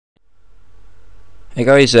Hey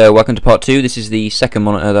guys, welcome to part 2. This is the second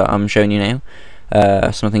monitor that I'm showing you now.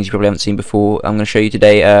 Some of the things you probably haven't seen before. I'm going to show you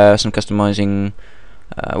today some customizing,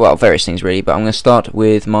 well, various things really, but I'm going to start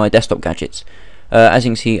with my desktop gadgets. As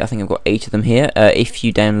you can see, I think I've got 8 of them here. If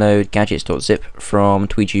you download gadgets.zip from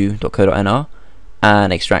tweedu.co.nr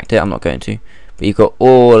and extract it, I'm not going to, but you've got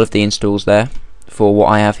all of the installs there for what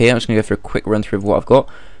I have here. I'm just going to go through a quick run through of what I've got.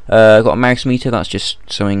 I've got a mouse meter. That's just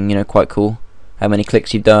something, you know, quite cool. How many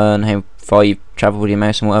clicks you've done, how far you've travelled with your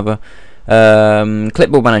mouse and whatever.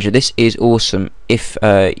 Clipboard manager, this is awesome if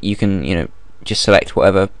you can, you know, just select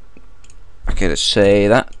whatever. Okay, let's say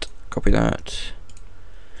that, copy that,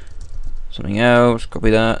 something else, copy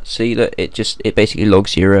that. See that it basically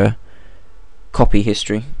logs your copy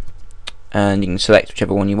history, and you can select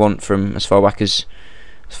whichever one you want from as far back as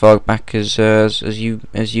you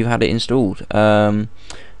had it installed.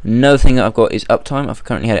 Another thing that I've got is uptime. I've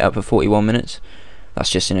currently had it up for 41 minutes. That's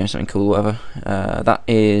just, you know, something cool, whatever. That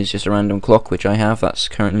is just a random clock which I have. That's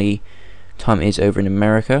currently, time is over in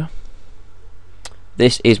America.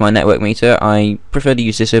 This is my network meter. I prefer to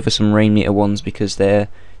use this over some rain meter ones because they're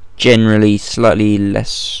generally slightly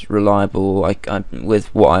less reliable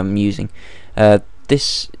with what I'm using.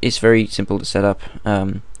 This is very simple to set up.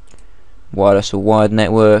 Wireless or wired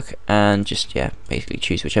network, and just, yeah, basically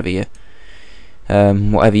choose whichever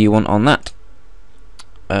whatever you want on that.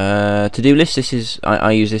 To-do list, this is,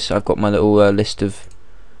 I use this. I've got my little list of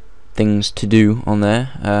things to do on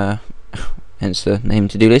there, hence the name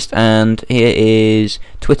to-do list. And here is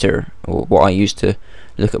Twitter, or what I use to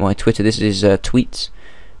look at my Twitter. This is tweets,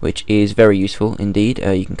 which is very useful indeed.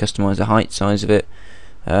 You can customize the height, size of it.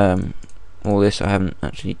 All this I haven't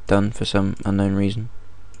actually done for some unknown reason.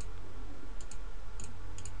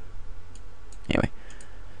 Anyway,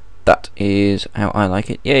 that is how I like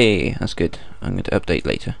it. Yay, that's good. I'm going to update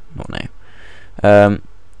later, not now.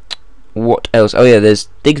 What else? Oh yeah, there's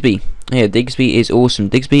Digsby. Yeah, Digsby is awesome.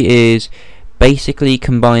 Digsby is basically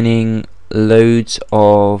combining loads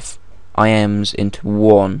of IMs into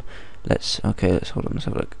one. Let's hold on, let's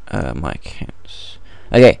have a look. My accounts.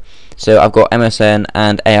 Okay, so I've got MSN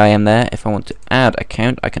and AIM there. If I want to add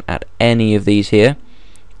account, I can add any of these here,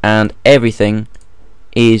 and everything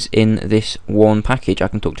is in this one package. I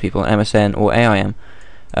can talk to people on MSN or AIM.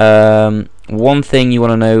 One thing you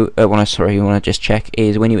want to know, you want to just check,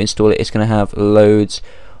 is when you install it, it's going to have loads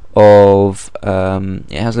of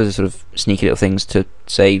it has loads of sort of sneaky little things to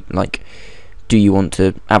say, like, do you want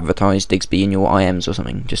to advertise Digsby in your IMs or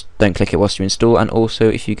something. Just don't click it whilst you install. And also,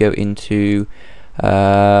 if you go into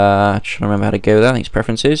trying to remember how to go there, I think it's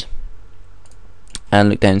preferences, and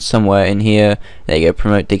look down somewhere in here, there you go,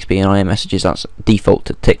 promote Digsby and IM messages. That's default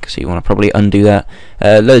to tick, so you want to probably undo that.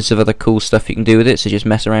 Loads of other cool stuff you can do with it, so just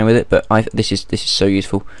mess around with it, but this is so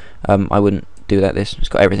useful. I wouldn't do that. It's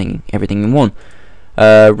got everything in one.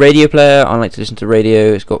 Radio player, I like to listen to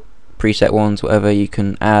radio. It's got preset ones, whatever. You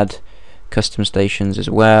can add custom stations as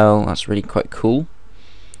well. That's really quite cool.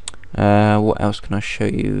 What else can I show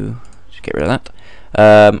you? Just get rid of that.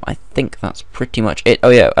 I think that's pretty much it. Oh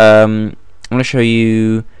yeah, I'm going to show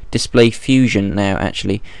you Displayfusion now,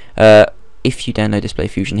 actually. If you download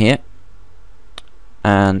Displayfusion here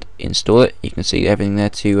and install it, you can see everything there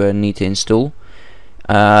to need to install.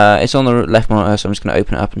 It's on the left monitor, so I'm just going to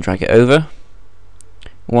open it up and drag it over.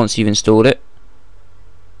 Once you've installed it,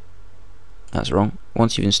 that's wrong.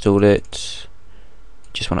 Once you've installed it,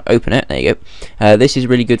 just want to open it. There you go. This is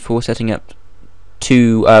really good for setting up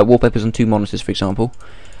two wallpapers on two monitors, for example,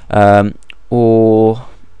 or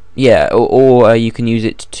you can use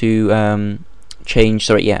it to change.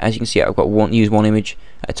 Sorry, yeah, as you can see, I've got use one image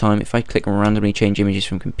at a time. If I click on randomly change images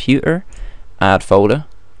from computer, add folder,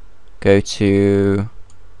 go to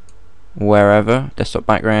wherever, desktop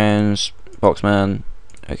backgrounds, Boxman.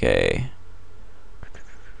 Okay,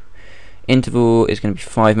 interval is going to be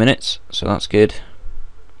 5 minutes, so that's good.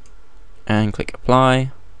 And click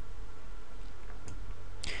apply.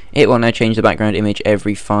 It will now change the background image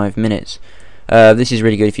every 5 minutes. This is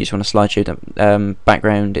really good if you just want a slideshow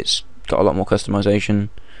background. It's got a lot more customization,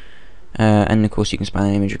 and of course you can span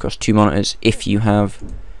an image across two monitors if you have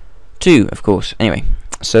two, of course. Anyway,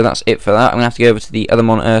 so that's it for that. I'm gonna have to go over to the other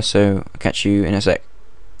monitor, so I'll catch you in a sec.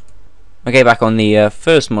 Okay, back on the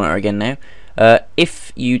first monitor again now.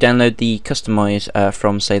 If you download the customize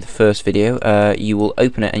from, say, the first video, you will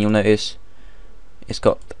open it and you'll notice it's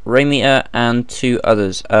got rain meter and two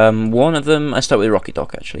others. One of them, I start with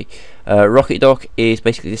RocketDock actually. RocketDock is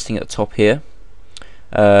basically this thing at the top here.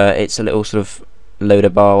 It's a little sort of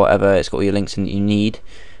loader bar, whatever. It's got all your links in that you need.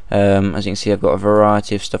 As you can see, I've got a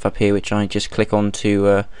variety of stuff up here which I just click on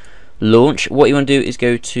to launch. What you want to do is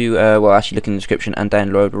go to, well, actually look in the description and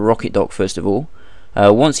download RocketDock first of all.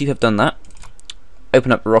 Once you have done that,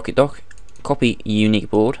 open up RocketDock, copy unique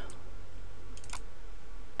board,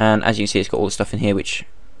 and as you can see, it's got all the stuff in here, which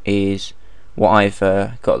is what I've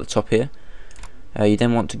got at the top here. You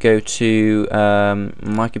then want to go to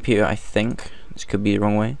my computer, I think. This could be the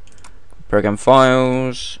wrong way. Program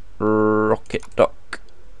files, RocketDock,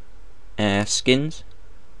 skins.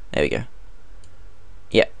 There we go.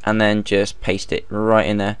 Yeah, and then just paste it right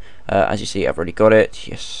in there. As you see, I've already got it.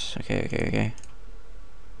 Yes. Okay.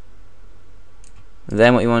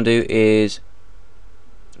 Then what you want to do is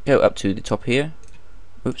go up to the top here.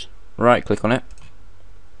 Oops. Right click on it.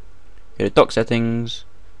 Go to dock settings.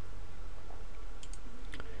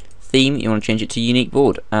 Theme, you want to change it to unique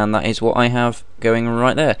board, and that is what I have going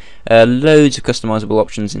right there. Loads of customizable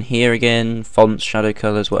options in here again, fonts, shadow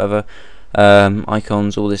colors, whatever,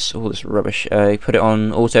 icons, all this rubbish. Put it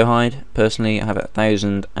on auto hide. Personally, I have it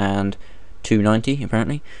 1290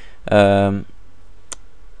 apparently.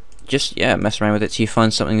 Just mess around with it till you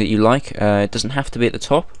find something that you like. It doesn't have to be at the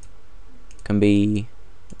top. It can be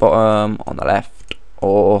bottom, on the left,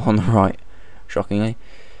 or on the right. Shockingly.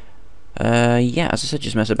 Yeah, as I said,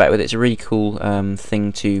 just mess about with it. It's a really cool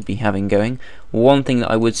thing to be having going. One thing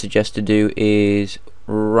that I would suggest to do is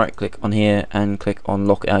right click on here and click on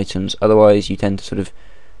lock items, otherwise you tend to sort of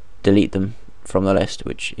delete them from the list,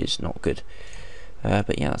 which is not good.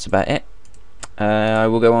 But yeah, that's about it. I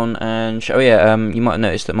will go on and show. You might have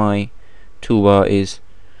noticed that my toolbar is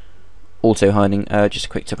auto hiding. Just a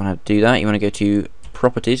quick tip on how to do that. You want to go to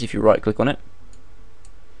properties if you right click on it,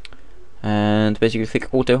 and basically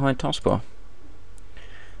click auto hide taskbar.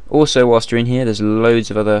 Also, whilst you're in here, there's loads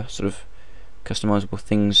of other sort of customizable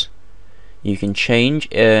things you can change.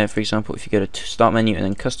 For example, if you go to start menu and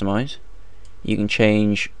then customize, you can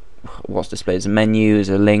change what's displayed as a menu, as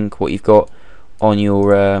a link, what you've got on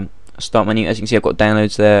your start menu. As you can see, I've got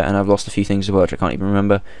downloads there, and I've lost a few things as well, which I can't even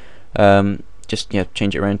remember. Just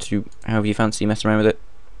change it around to however you fancy, mess around with it,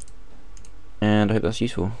 and I hope that's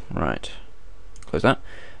useful. Right, close that.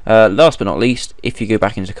 Last but not least, if you go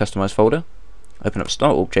back into the customize folder, open up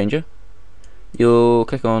Start Org Changer, you'll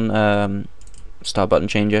click on Start Button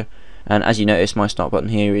Changer, and as you notice, my start button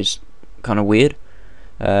here is kind of weird.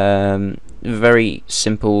 Very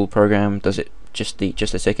simple program, does it just a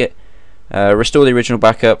ticket. Restore the original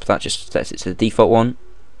backup, that just sets it to the default one.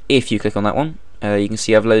 If you click on that one, you can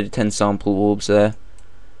see I've loaded 10 sample orbs there,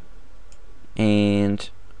 and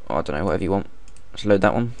I don't know, whatever you want. Let's load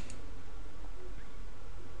that one.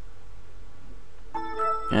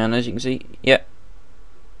 And as you can see,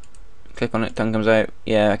 click on it, tongue comes out.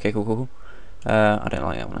 Yeah, okay, cool. I don't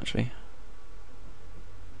like that one actually.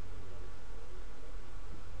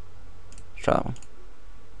 Let's try that one.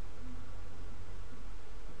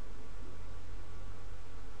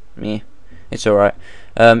 Yeah, it's alright.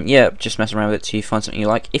 Just mess around with it till you find something you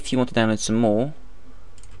like. If you want to download some more,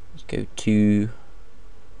 let's go to. You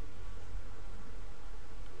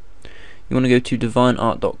want to go to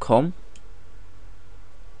divineart.com.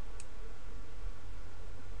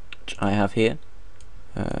 I have here.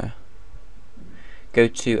 Go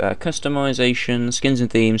to customization, skins and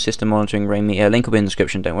themes, system monitoring, rain meter. Link will be in the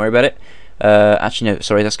description, don't worry about it. Actually no,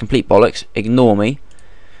 sorry, that's complete bollocks, ignore me.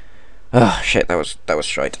 Oh shit, that was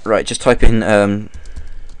shite. Right, just type in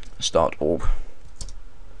start org.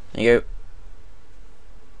 There you go.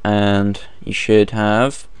 And you should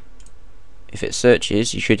have, if it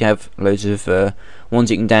searches, you should have loads of ones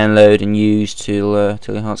you can download and use till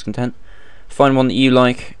your heart's content. Find one that you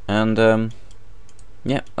like, and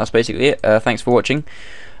yeah, that's basically it. Thanks for watching.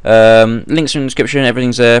 Links in the description,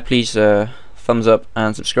 everything's there. Please thumbs up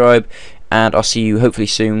and subscribe, and I'll see you hopefully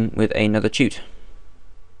soon with another tute.